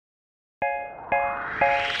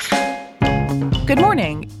Good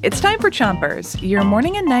morning. It's time for Chompers, your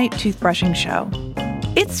morning and night toothbrushing show.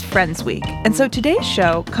 It's Friends Week, and so today's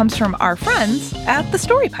show comes from our friends at the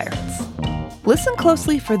Story Pirates. Listen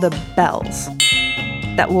closely for the bells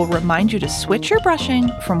that will remind you to switch your brushing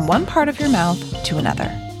from one part of your mouth to another.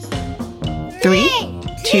 3,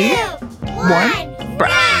 2, 1,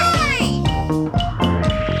 brush!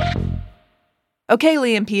 Okay,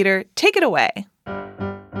 Lee and Peter, take it away.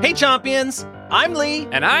 Hey, Chompions! I'm Lee.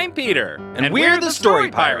 And I'm Peter. And we're the Story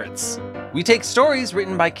Pirates. We take stories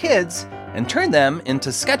written by kids and turn them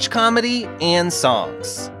into sketch comedy and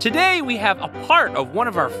songs. Today we have a part of one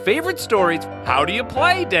of our favorite stories, How Do You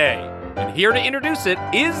Play Day? And here to introduce it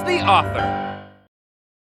is the author.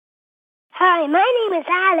 Hi, my name is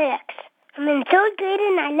Alex. I'm in 3rd grade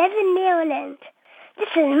and I live in Maryland. This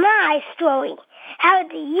is my story. How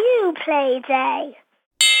do you play day?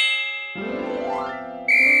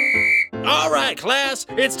 All right, class,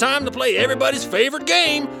 it's time to play everybody's favorite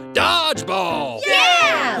game, dodgeball.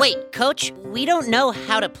 Yeah! Wait, Coach, we don't know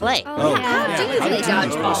how to play. How do you play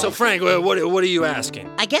dodgeball? So, Frank, what are you asking?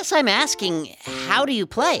 I guess I'm asking, how do you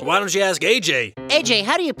play? Why don't you ask AJ? AJ,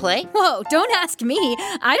 how do you play? Whoa, don't ask me.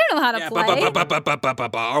 I don't know how to play.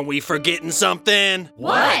 Are we forgetting something?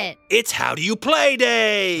 What? It's How Do You Play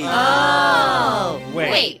Day. Oh!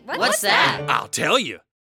 Wait, what's that? I'll tell you.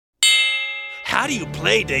 How Do You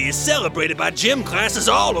Play Day is celebrated by gym classes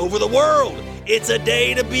all over the world. It's a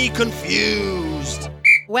day to be confused.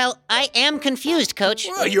 Well, I am confused, Coach.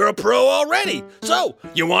 Well, you're a pro already. So,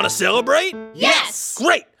 you want to celebrate? Yes!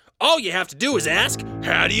 Great. All you have to do is ask,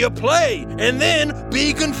 how do you play? And then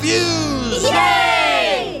be confused.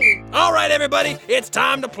 Yay! All right, everybody, it's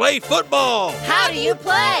time to play football. How do you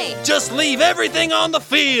play? Just leave everything on the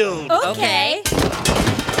field. Okay.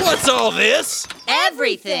 What's all this?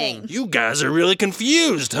 Everything. You guys are really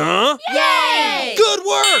confused, huh? Yay! Good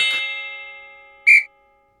work!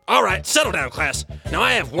 All right, settle down, class. Now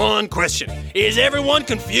I have one question. Is everyone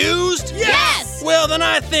confused? Yes! Well, then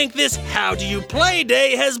I think this How Do You Play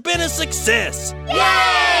Day has been a success.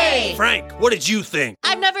 Yay! Frank, what did you think?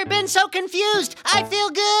 I've never been so confused. I feel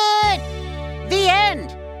good. The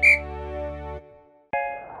end.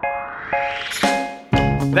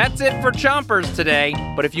 That's it for Chompers today.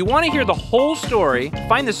 But if you want to hear the whole story,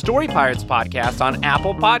 find the Story Pirates podcast on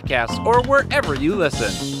Apple Podcasts or wherever you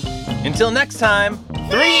listen. Until next time,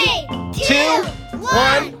 3, 2,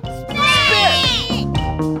 1, spit!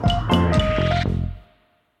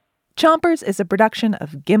 Chompers is a production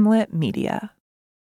of Gimlet Media.